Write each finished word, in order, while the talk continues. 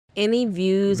Any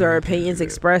views or opinions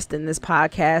expressed in this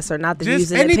podcast are not the Just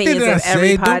views and anything opinions that I of every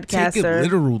say, don't take it podcaster.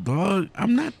 literal, dog.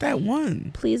 I'm not that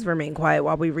one. Please remain quiet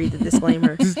while we read the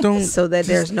disclaimer, Just don't, so that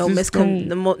there's no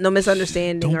no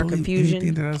misunderstanding or believe confusion.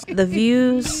 anything that I say. The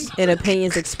views and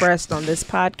opinions expressed on this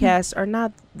podcast are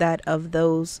not that of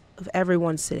those of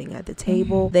everyone sitting at the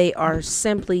table. They are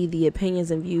simply the opinions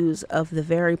and views of the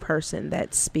very person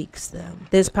that speaks them.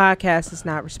 This podcast is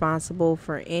not responsible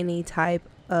for any type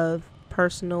of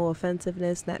personal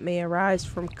offensiveness that may arise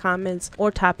from comments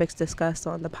or topics discussed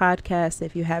on the podcast.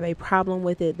 If you have a problem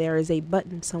with it, there is a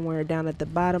button somewhere down at the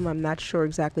bottom. I'm not sure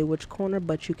exactly which corner,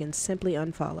 but you can simply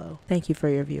unfollow. Thank you for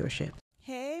your viewership.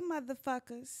 Hey,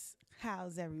 motherfuckers.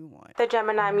 How's everyone? The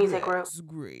Gemini Music Group. That's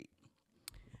great.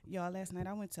 Y'all, last night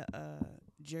I went to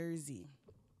Jersey.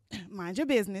 Mind your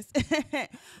business.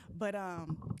 But I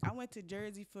went to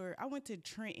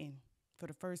Trenton for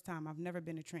the first time. I've never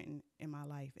been to Trenton in my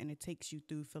life, and it takes you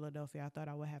through Philadelphia. I thought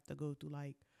I would have to go through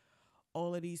like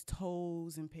all of these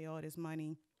tolls and pay all this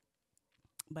money,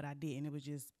 but I didn't. It was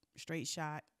just straight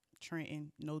shot,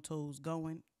 Trenton, no tolls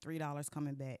going, $3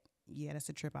 coming back. Yeah, that's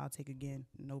a trip I'll take again,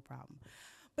 no problem.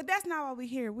 But that's not why we're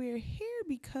here. We're here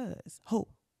because,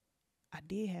 I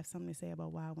did have something to say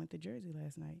about why I went to Jersey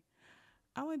last night.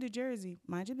 I went to Jersey,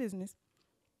 mind your business,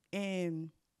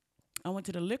 and I went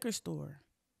to the liquor store.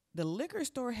 The liquor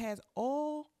store has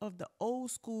all of the old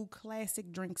school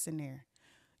classic drinks in there.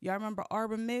 Y'all remember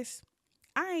Arbor Mist?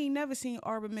 I ain't never seen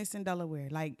Arbor Mist in Delaware.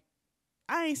 Like,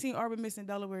 I ain't seen Arbor Mist in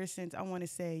Delaware since, I want to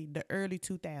say, the early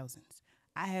 2000s.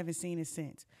 I haven't seen it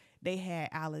since. They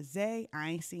had Alizé.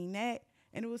 I ain't seen that.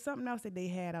 And it was something else that they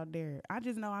had out there. I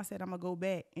just know I said I'm going to go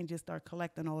back and just start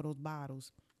collecting all those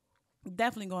bottles.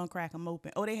 Definitely going to crack them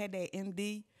open. Oh, they had that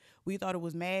MD. We thought it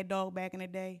was Mad Dog back in the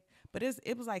day. But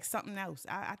it was like something else.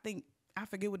 I think, I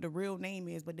forget what the real name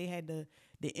is, but they had the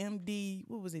MD,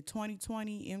 what was it,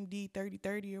 2020, MD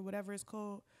 3030 or whatever it's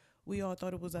called. We all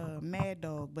thought it was a Mad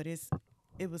Dog, but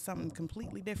it was something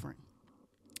completely different.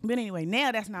 But anyway,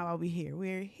 now that's not why we're here.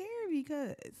 We're here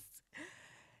because it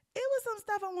was some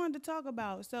stuff I wanted to talk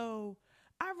about. So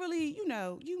I really, you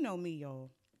know me, y'all.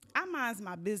 I mind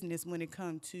my business when it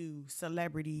comes to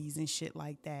celebrities and shit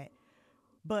like that.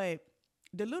 But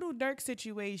the Lil Durk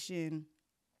situation,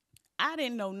 I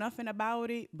didn't know nothing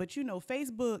about it, but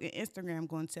Facebook and Instagram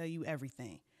going to tell you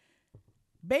everything.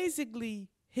 Basically,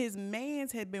 his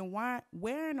mans had been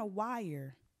wearing a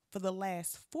wire for the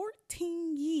last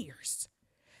 14 years.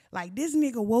 Like, this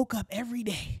nigga woke up every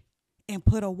day and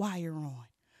put a wire on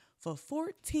for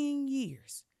 14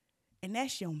 years. And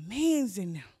that's your mans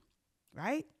in them,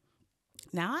 right?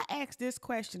 Now, I asked this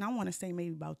question, I want to say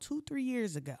maybe about 2-3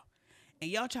 years ago. And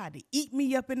y'all tried to eat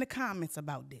me up in the comments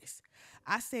about this.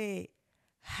 I said,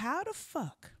 how the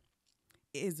fuck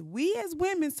is we as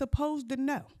women supposed to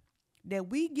know that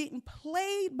we getting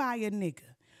played by a nigga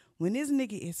when this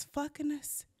nigga is fucking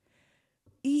us,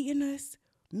 eating us,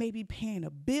 maybe paying a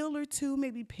bill or two,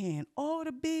 maybe paying all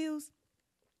the bills,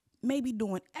 maybe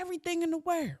doing everything in the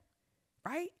world,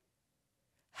 right?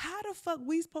 How the fuck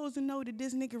we supposed to know that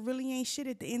this nigga really ain't shit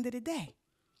at the end of the day?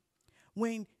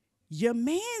 When your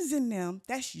man's in them,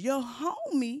 that's your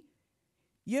homie,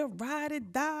 your ride or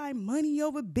die, money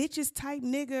over bitches type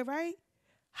nigga, right?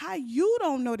 How you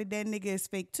don't know that nigga is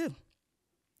fake too?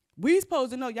 We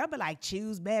supposed to know. Y'all be like,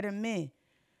 choose better men.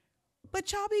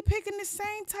 But y'all be picking the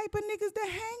same type of niggas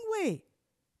to hang with.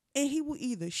 And he will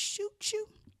either shoot you,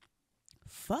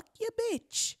 fuck your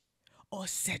bitch, or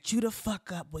set you the fuck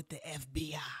up with the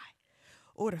FBI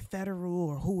or the federal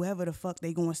or whoever the fuck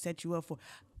they gonna set you up for.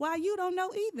 Why you don't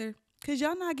know either? Because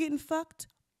y'all not getting fucked,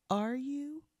 are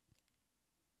you?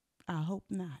 I hope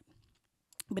not.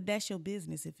 But that's your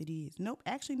business if it is. Nope,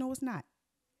 actually, no, it's not.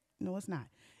 No, it's not.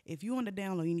 If you on the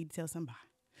down low, you need to tell somebody.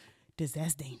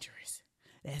 That's dangerous.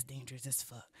 That's dangerous as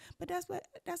fuck. But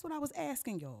that's what I was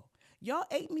asking y'all. Y'all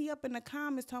ate me up in the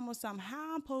comments talking about something.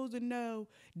 How I'm supposed to know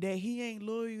that he ain't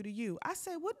loyal to you? I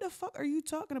said, what the fuck are you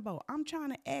talking about? I'm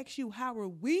trying to ask you, how are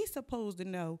we supposed to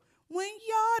know when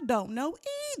y'all don't know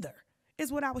either?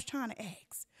 Is what I was trying to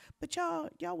ask. But y'all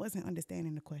wasn't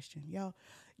understanding the question.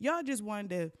 Y'all just wanted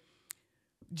to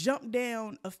jump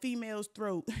down a female's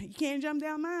throat. You can't jump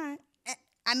down mine.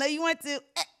 I know you want to.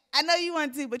 I know you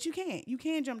want to, but you can't. You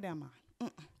can't jump down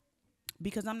mine.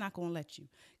 Because I'm not going to let you.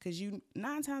 Because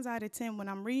 9 times out of 10, when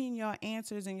I'm reading y'all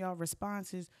answers and y'all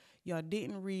responses, y'all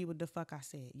didn't read what the fuck I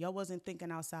said. Y'all wasn't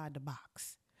thinking outside the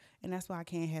box. And that's why I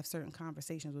can't have certain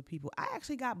conversations with people. I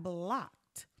actually got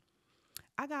blocked.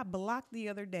 I got blocked the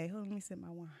other day. Hold on, let me sip my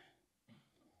wine.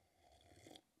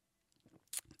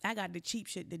 I got the cheap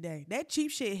shit today. That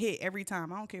cheap shit hit every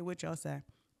time. I don't care what y'all say.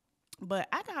 But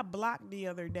I got blocked the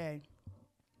other day.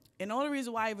 And the only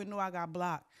reason why I even know I got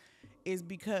blocked is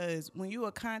because when you're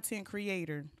a content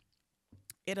creator,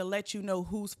 it'll let you know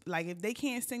who's, like, if they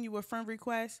can't send you a friend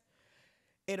request,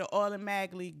 it'll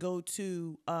automatically go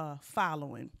to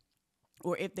following.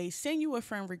 Or if they send you a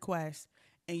friend request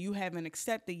and you haven't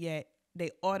accepted yet, they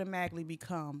automatically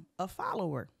become a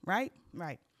follower, right?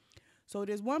 Right. So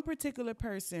there's one particular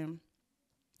person,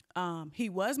 he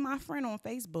was my friend on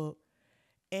Facebook,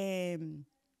 and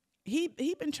he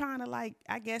been trying to, like,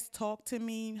 I guess, talk to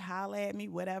me, holler at me,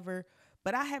 whatever,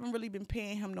 but I haven't really been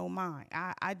paying him no mind.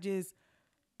 I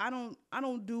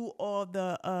don't do all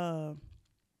the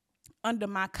under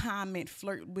my comment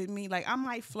flirt with me. Like, I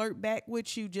might flirt back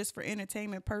with you just for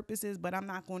entertainment purposes, but I'm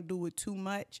not going to do it too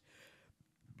much.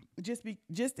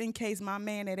 Just in case my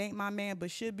man that ain't my man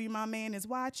but should be my man is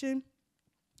watching.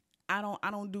 I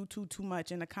don't do too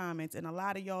much in the comments. And a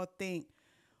lot of y'all think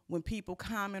when people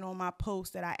comment on my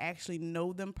posts that I actually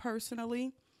know them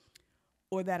personally,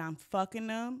 or that I'm fucking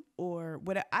them, or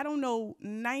what. I don't know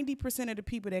 90% of the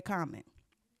people that comment.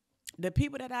 The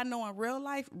people that I know in real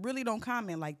life really don't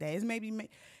comment like that.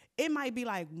 It might be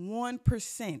like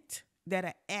 1%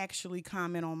 that actually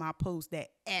comment on my posts that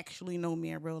actually know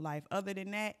me in real life. Other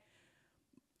than that,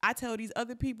 I tell these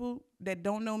other people that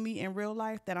don't know me in real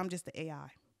life that I'm just the AI.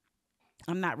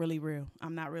 I'm not really real.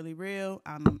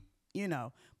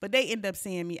 But they end up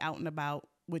seeing me out and about,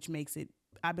 which makes it,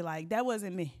 I be like, that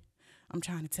wasn't me. I'm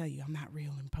trying to tell you, I'm not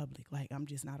real in public. Like, I'm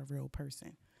just not a real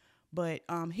person. But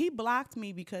he blocked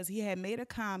me because he had made a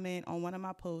comment on one of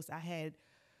my posts. I had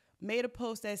made a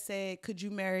post that said, could you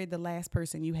marry the last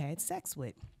person you had sex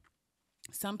with?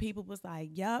 Some people was like,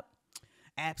 yup,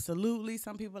 absolutely.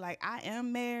 Some people like, I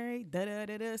am married,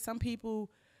 da-da-da-da. Some people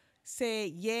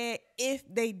said, yeah, if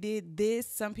they did this.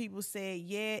 Some people said,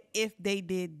 yeah, if they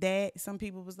did that. Some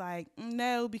people was like,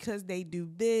 no, because they do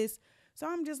this. So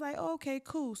I'm just like, oh, okay,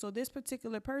 cool. So this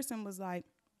particular person was like,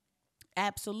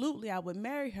 absolutely, I would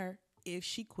marry her if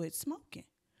she quit smoking.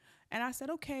 And I said,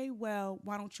 okay, well,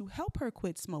 why don't you help her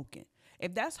quit smoking?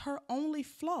 If that's her only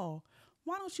flaw,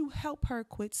 why don't you help her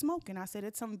quit smoking? I said,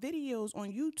 it's some videos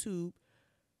on YouTube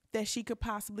that she could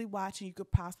possibly watch and you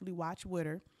could possibly watch with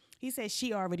her. He said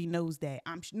she already knows that.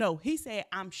 He said,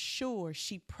 I'm sure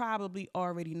she probably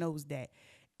already knows that.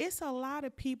 It's a lot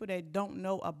of people that don't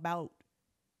know about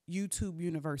YouTube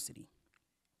University.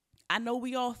 I know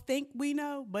we all think we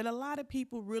know, but a lot of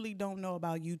people really don't know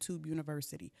about YouTube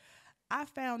University. I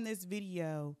found this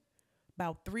video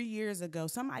about 3 years ago.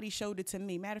 Somebody showed it to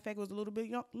me. Matter of fact, it was a little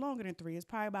bit longer than 3. It's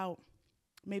probably about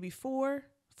maybe 4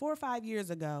 or 5 years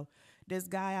ago. This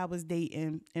guy I was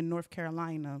dating in North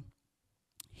Carolina,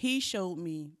 he showed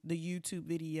me the YouTube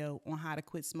video on how to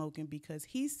quit smoking because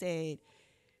he said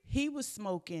he was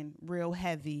smoking real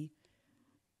heavy.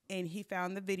 And he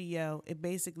found the video. It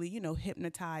basically,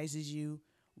 hypnotizes you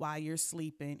while you're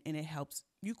sleeping and it helps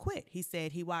you quit. He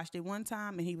said he watched it one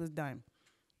time and he was done.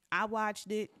 I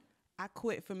watched it. I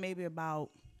quit for maybe about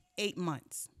 8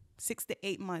 months, 6 to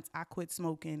 8 months. I quit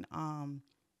smoking.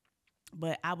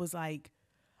 But I was like,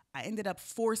 I ended up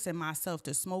forcing myself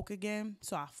to smoke again.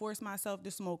 So I forced myself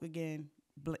to smoke again.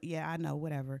 Yeah, I know,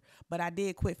 whatever. But I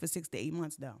did quit for 6 to 8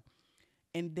 months though.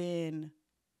 And then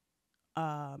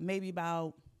maybe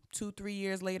about 2-3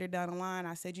 years later down the line,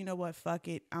 I said, you know what? Fuck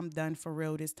it. I'm done for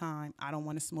real this time. I don't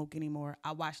want to smoke anymore.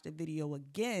 I watched the video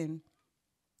again,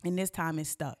 and this time it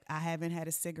stuck. I haven't had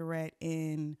a cigarette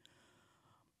in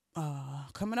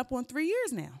coming up on 3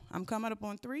 years now. I'm coming up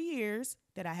on 3 years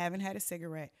that I haven't had a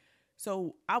cigarette.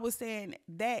 So I was saying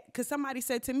that because somebody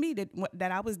said to me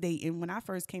that I was dating when I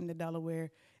first came to Delaware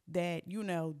that,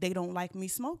 they don't like me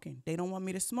smoking. They don't want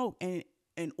me to smoke. And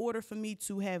in order for me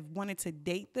to have wanted to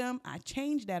date them, I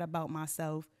changed that about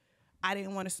myself. I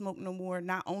didn't want to smoke no more,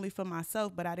 not only for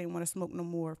myself, but I didn't want to smoke no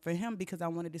more for him because I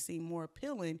wanted to seem more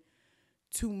appealing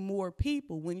to more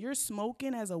people. When you're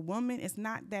smoking as a woman, it's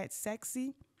not that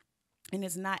sexy and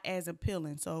it's not as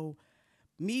appealing. So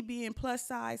me being plus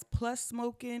size, plus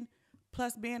smoking,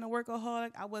 plus being a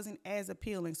workaholic, I wasn't as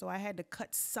appealing. So I had to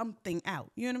cut something out.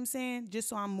 You know what I'm saying? Just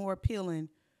so I'm more appealing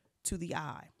to the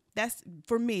eye. That's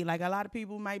for me. Like a lot of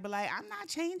people might be like, I'm not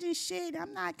changing shit.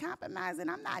 I'm not compromising.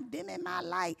 I'm not dimming my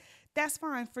light. That's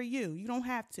fine for you. You don't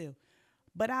have to.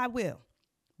 But I will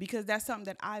because that's something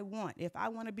that I want. If I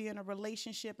want to be in a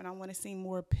relationship and I want to seem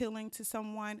more appealing to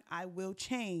someone, I will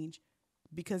change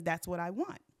because that's what I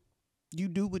want. You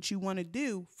do what you want to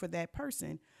do for that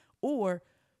person. Or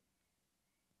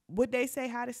what they say,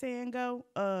 how the saying go,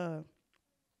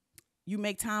 you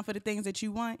make time for the things that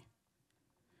you want.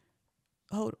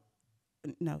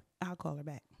 No, I'll call her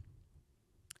back.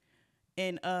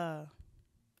 And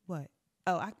What?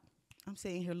 Oh, I'm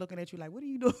sitting here looking at you like, what are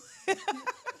you doing?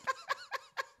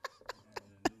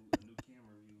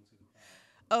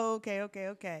 Oh,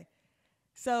 okay.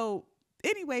 So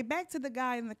anyway, back to the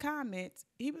guy in the comments.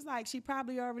 He was like, she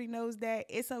probably already knows that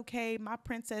it's okay. My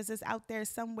princess is out there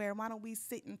somewhere. Why don't we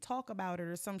sit and talk about it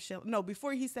or some shit? No,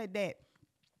 before he said that,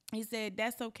 he said,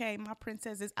 that's okay. My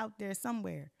princess is out there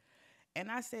somewhere.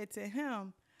 And I said to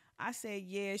him, I said,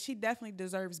 yeah, she definitely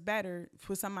deserves better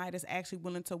for somebody that's actually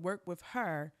willing to work with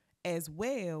her as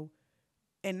well,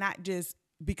 and not just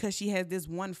because she has this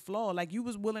one flaw. Like, you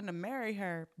was willing to marry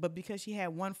her, but because she had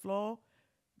one flaw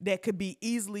that could be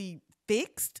easily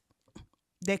fixed,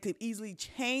 that could easily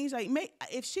change. Like,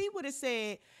 if she would have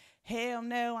said, hell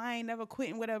no, I ain't never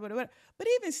quitting, whatever. But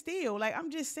even still, like, I'm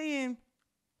just saying,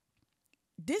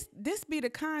 this be the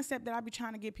concept that I be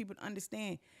trying to get people to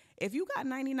understand. If you got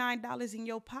 $99 in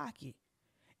your pocket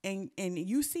and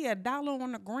you see $1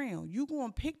 on the ground, you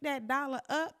gonna pick that dollar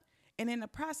up, and in the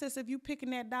process of you picking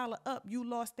that dollar up, you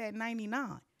lost that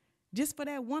 99 just for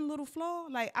that one little flaw.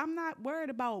 Like, I'm not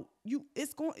worried about you.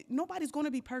 Nobody's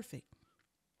gonna be perfect.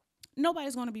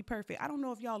 Nobody's gonna be perfect. I don't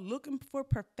know if y'all looking for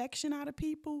perfection out of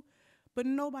people, but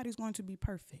nobody's going to be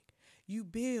perfect. You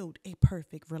build a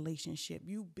perfect relationship.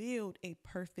 You build a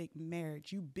perfect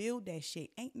marriage. You build that shit.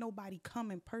 Ain't nobody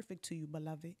coming perfect to you,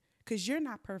 beloved, because you're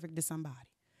not perfect to somebody.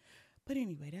 But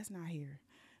anyway, that's not here.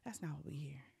 That's not what we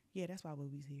here. Yeah, that's why we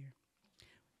here.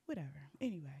 Whatever.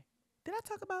 Anyway, did I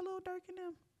talk about Lil Durk and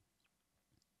them?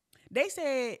 They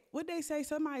said, what they say?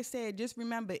 Somebody said, just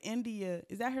remember, India,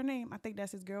 is that her name? I think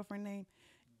that's his girlfriend name.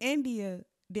 India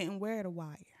didn't wear the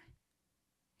wire.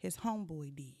 His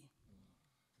homeboy did.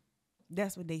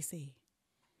 That's what they say.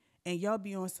 And y'all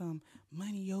be on some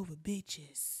money over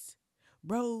bitches,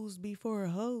 bros before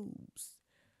hoes.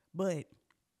 But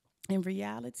in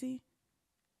reality,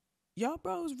 y'all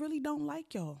bros really don't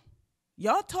like y'all.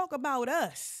 Y'all talk about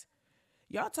us.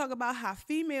 Y'all talk about how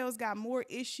females got more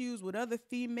issues with other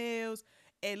females.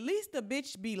 At least the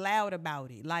bitch be loud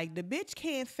about it. Like, the bitch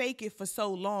can't fake it for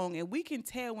so long, and we can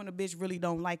tell when a bitch really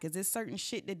don't like us. There's certain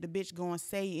shit that the bitch gonna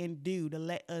say and do to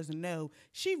let us know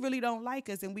she really don't like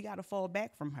us, and we gotta fall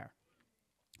back from her.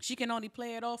 She can only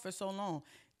play it off for so long.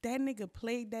 That nigga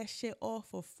played that shit off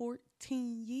for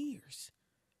 14 years.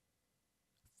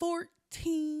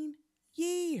 14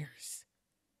 years.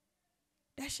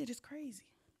 That shit is crazy.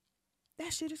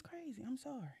 That shit is crazy. I'm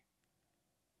sorry.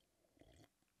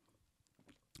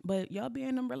 But y'all be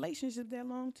in them relationships that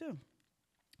long too.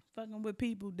 Fucking with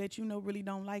people that you know really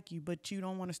don't like you, but you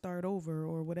don't want to start over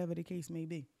or whatever the case may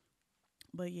be.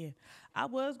 But yeah, I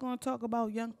was going to talk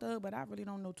about Young Thug, but I really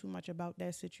don't know too much about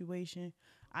that situation.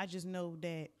 I just know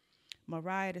that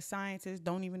Mariah, the scientist,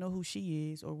 don't even know who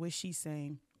she is or what she's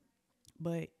saying.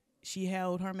 But she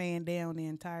held her man down the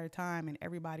entire time, and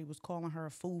everybody was calling her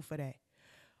a fool for that.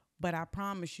 But I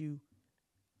promise you,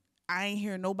 I ain't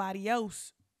hear nobody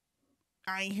else.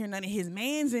 I ain't hear none of his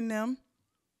mans in them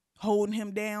holding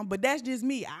him down. But that's just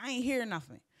me. I ain't hear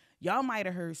nothing. Y'all might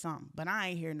have heard something, but I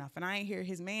ain't hear nothing. I ain't hear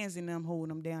his mans in them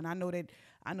holding him down. I know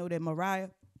that Mariah,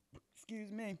 excuse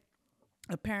me,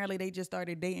 apparently they just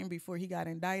started dating before he got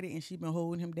indicted, and she been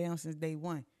holding him down since day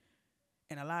one.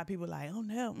 And a lot of people like, oh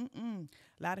no, A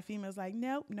lot of females like,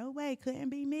 nope, no way, couldn't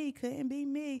be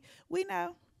me. We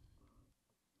know.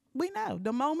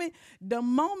 The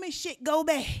moment shit go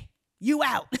bad, you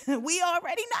out. We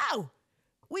already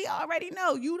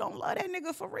know. You don't love that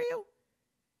nigga for real.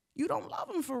 You don't love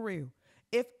him for real.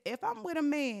 If I'm with a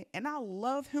man and I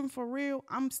love him for real,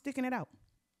 I'm sticking it out.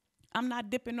 I'm not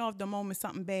dipping off the moment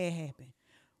something bad happened.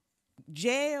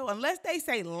 Jail, unless they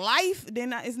say life,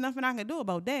 then it's nothing I can do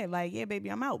about that. Like, yeah, baby,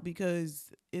 I'm out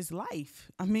because it's life.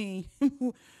 I mean,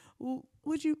 what?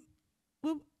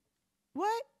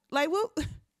 Like, what?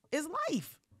 It's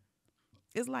life.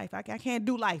 It's life. I can't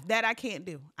do life. That I can't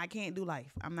do. I can't do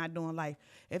life. I'm not doing life.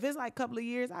 If it's like a couple of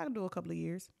years, I can do a couple of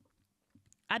years.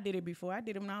 I did it before. I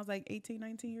did it when I was like 18,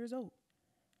 19 years old.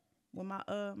 When my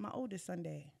oldest son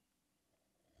died.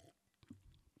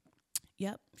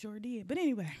 Yep, sure did. But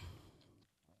anyway,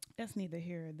 that's neither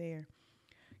here or there.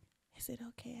 Is it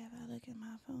okay if I look at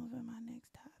my phone for my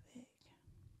next topic?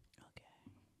 Okay.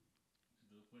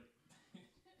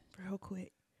 Real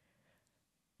quick.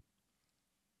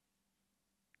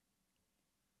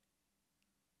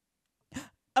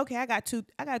 Okay, I got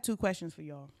two questions for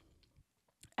y'all.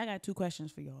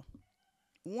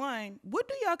 One, what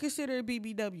do y'all consider a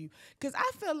BBW? Because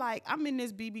I feel like I'm in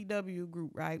this BBW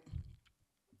group, right?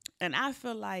 And I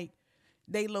feel like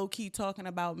they low-key talking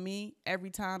about me every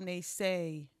time they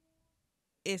say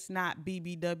it's not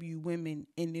BBW women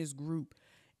in this group.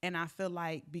 And I feel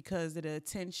like because of the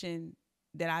attention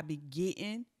that I be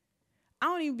getting, I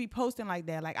don't even be posting like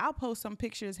that. Like I'll post some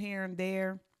pictures here and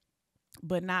there,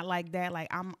 but not like that. Like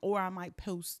I might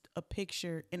post a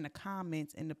picture in the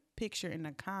comments, and the picture in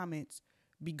the comments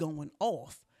be going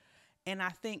off. And I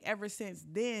think ever since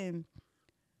then,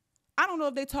 I don't know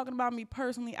if they're talking about me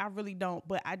personally. I really don't,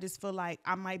 but I just feel like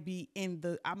I might be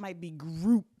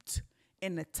grouped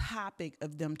in the topic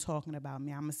of them talking about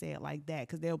me. I'm gonna say it like that,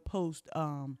 because they'll post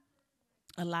a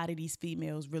lot of these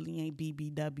females really ain't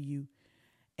BBW,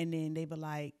 and then they be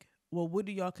like, well, what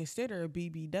do y'all consider a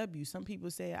BBW? Some people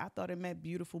say, I thought it meant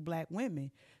beautiful black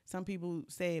women. Some people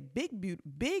said big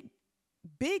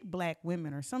black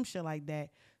women or some shit like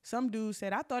that. Some dude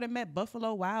said, I thought it meant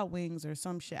Buffalo Wild Wings or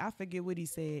some shit. I forget what he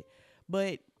said.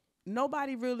 But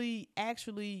nobody really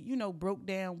actually, broke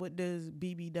down what does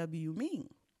BBW mean.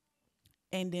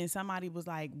 And then somebody was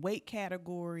like, weight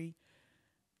category.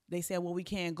 They said, well, we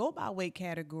can't go by weight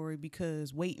category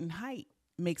because weight and height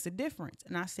makes a difference.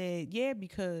 And I said, yeah,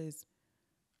 because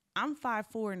I'm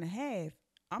 5'4.5".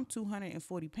 I'm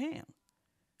 240 pounds.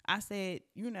 I said,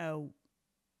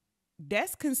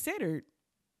 that's considered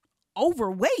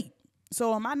overweight.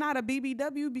 So am I not a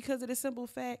BBW because of the simple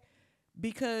fact,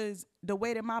 because the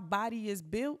way that my body is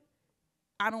built,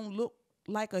 I don't look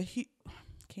like can't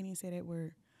even say that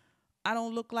word. I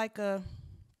don't look like a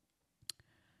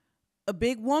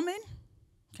big woman.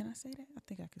 Can I say that? I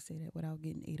think I could say that without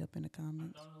getting ate up in the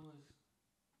comments. I thought it was,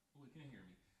 can you hear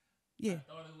me? Yeah.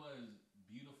 I thought it was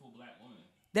beautiful black woman.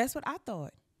 That's what I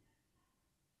thought.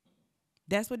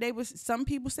 That's what some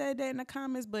people said that in the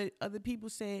comments, but other people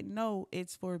said, no,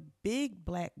 it's for big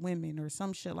black women or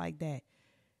some shit like that.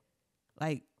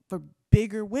 Like for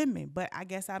bigger women. But I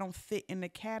guess I don't fit in the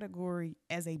category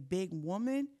as a big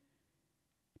woman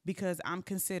because I'm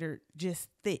considered just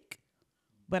thick.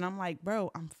 But I'm like,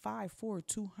 bro, I'm 5'4",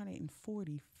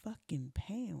 240 fucking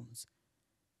pounds.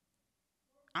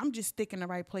 I'm just thick in the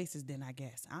right places then, I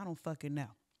guess. I don't fucking know.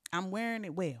 I'm wearing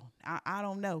it well. I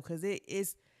don't know, because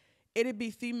it'd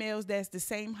be females that's the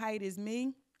same height as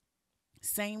me,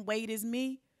 same weight as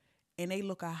me, and they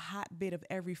look a hot bit of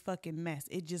every fucking mess.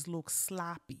 It just looks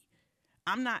sloppy.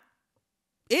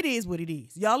 It is what it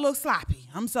is. Y'all look sloppy.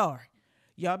 I'm sorry.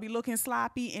 Y'all be looking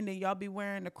sloppy, and then y'all be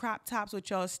wearing the crop tops with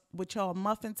y'all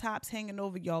muffin tops hanging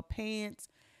over y'all pants.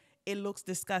 It looks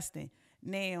disgusting.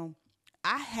 Now,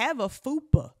 I have a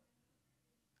fupa.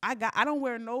 I don't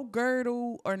wear no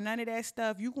girdle or none of that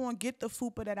stuff. You gonna get the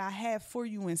fupa that I have for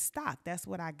you in stock. That's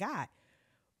what I got.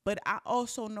 But I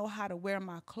also know how to wear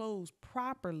my clothes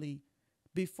properly.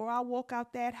 Before I walk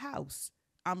out that house,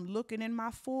 I'm looking in my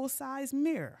full-size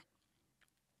mirror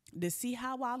to see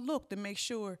how I look, to make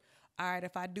sure, all right,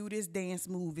 if I do this dance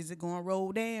move, is it gonna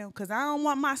roll down? Because I don't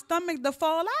want my stomach to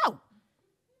fall out.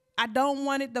 I don't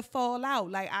want it to fall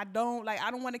out. I don't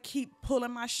want to keep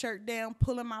pulling my shirt down,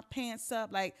 pulling my pants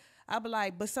up. I be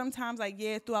like, but sometimes,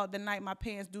 throughout the night, my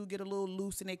pants do get a little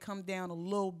loose and they come down a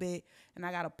little bit, and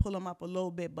I got to pull them up a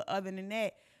little bit. But other than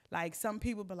that, some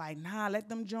people be like, nah, let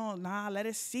them join. Nah, let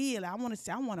us see it. I want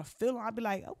to feel them. I be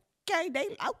like, okay,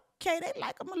 they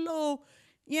like them a little,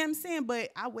 you know what I'm saying? But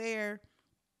I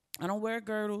don't wear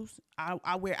girdles.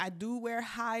 I do wear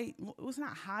it's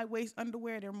not high waist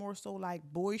underwear. They're more so like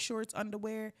boy shorts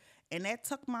underwear. And that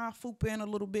tuck my fupa in a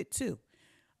little bit too.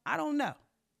 I don't know.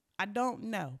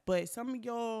 But some of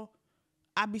y'all,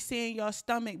 I be seeing y'all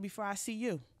stomach before I see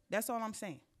you. That's all I'm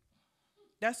saying.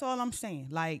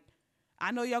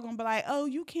 I know y'all gonna be like, oh,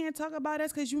 you can't talk about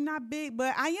us because you're not big.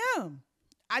 But I am.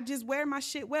 I just wear my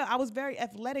shit well. I was very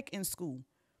athletic in school.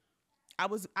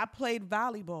 I played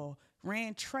volleyball,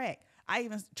 ran track. I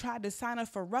even tried to sign up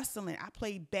for wrestling. I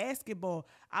played basketball.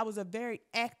 I was a very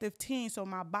active teen, so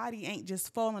my body ain't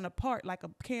just falling apart like a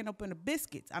can open of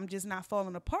biscuits. I'm just not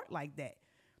falling apart like that.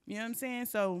 You know what I'm saying?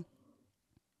 So,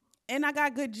 and I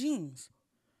got good genes.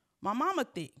 My mama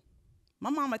thick.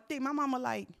 My mama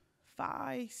like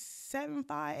 5'7", 5'8".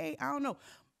 I don't know.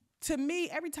 To me,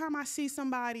 every time I see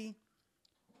somebody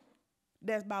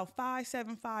that's about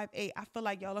 5'7", 5'8", I feel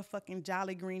like y'all are fucking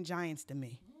Jolly Green Giants to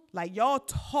me. Like, y'all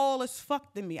tall as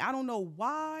fuck to me. I don't know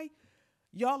why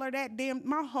y'all are that damn.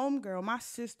 My homegirl, my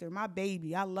sister, my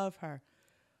baby, I love her.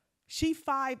 She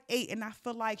 5'8", and I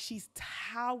feel like she's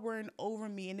towering over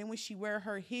me. And then when she wear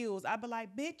her heels, I be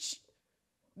like, bitch.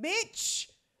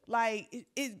 Like,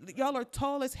 y'all are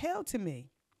tall as hell to me.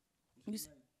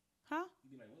 Huh?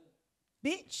 You be like,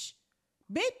 what?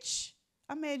 Bitch.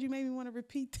 I'm mad you made me want to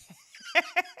repeat that.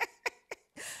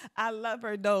 I love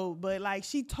her though, but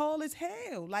she tall as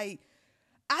hell. I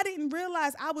didn't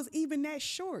realize I was even that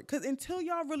short, because until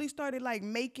y'all really started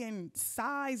making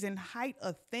size and height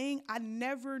a thing, I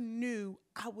never knew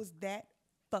I was that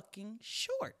fucking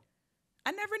short.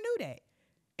 I never knew that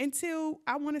until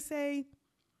I want to say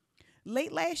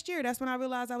late last year. That's when I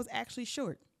realized I was actually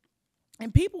short.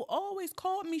 And people always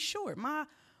called me short. My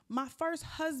first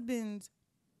husband's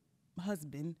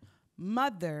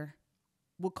mother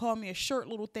would call me a short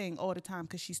little thing all the time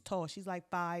because she's tall. She's like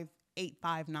 5'8",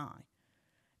 5'9".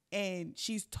 And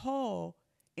she's tall,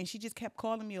 and she just kept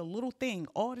calling me a little thing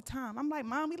all the time. I'm like,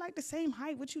 Mom, we like the same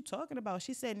height. What you talking about?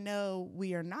 She said, no,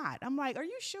 we are not. I'm like, are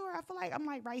you sure? I feel like I'm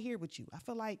like right here with you. I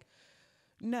feel like,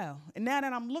 no. And now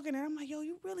that I'm looking at it, I'm like, yo,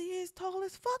 you really is tall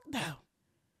as fuck though.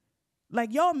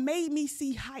 Like, y'all made me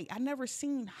see height. I never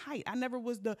seen height. I never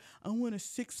was I want a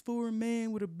 6'4"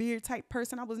 man with a beard type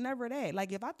person. I was never that.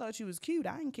 Like, if I thought you was cute,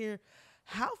 I didn't care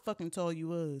how fucking tall you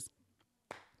was.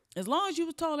 As long as you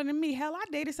was taller than me. Hell, I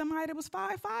dated somebody that was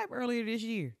 5'5" earlier this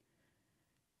year.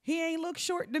 He ain't look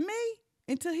short to me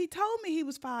until he told me he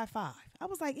was 5'5". I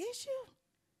was like, is you?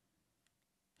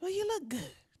 Well, you look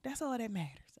good. That's all that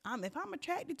matters. If I'm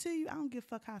attracted to you, I don't give a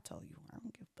fuck how tall you are. I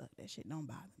don't give a fuck. That shit don't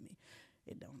bother me.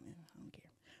 It don't. I don't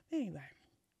care. Anyway.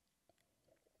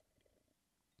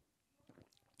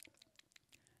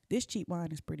 This cheap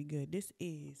wine is pretty good. This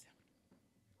is.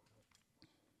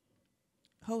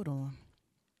 Hold on.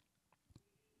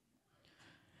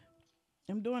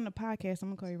 I'm doing the podcast. I'm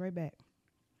going to call you right back.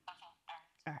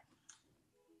 All right.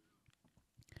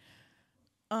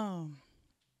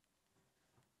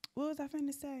 What was I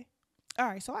finna say? All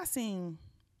right. So I seen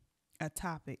a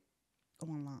topic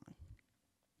online.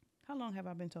 How long have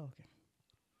I been talking?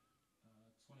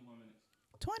 21 minutes.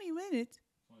 20 minutes?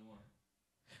 21.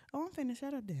 Oh, I'm finna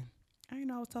shut up then. I didn't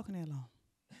know I was talking that long.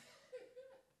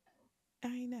 I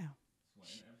ain't know. You want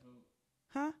to end the episode?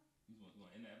 Huh? You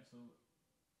want to end the episode?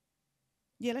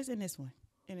 Yeah, let's end this one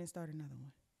and then start another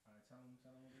one. All right, tell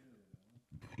them what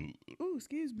it is. Ooh,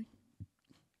 excuse me.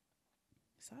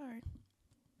 Sorry.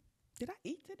 Did I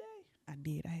eat today? I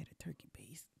did. I had a turkey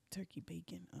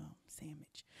bacon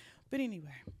sandwich. But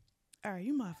anyway, all right,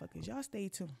 you motherfuckers, y'all stay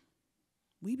tuned.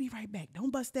 We be right back.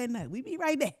 Don't bust that nut. We be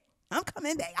right back. I'm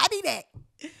coming back. I'll be back.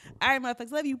 All right,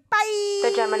 motherfuckers. Love you. Bye.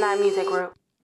 The Gemini Music Group.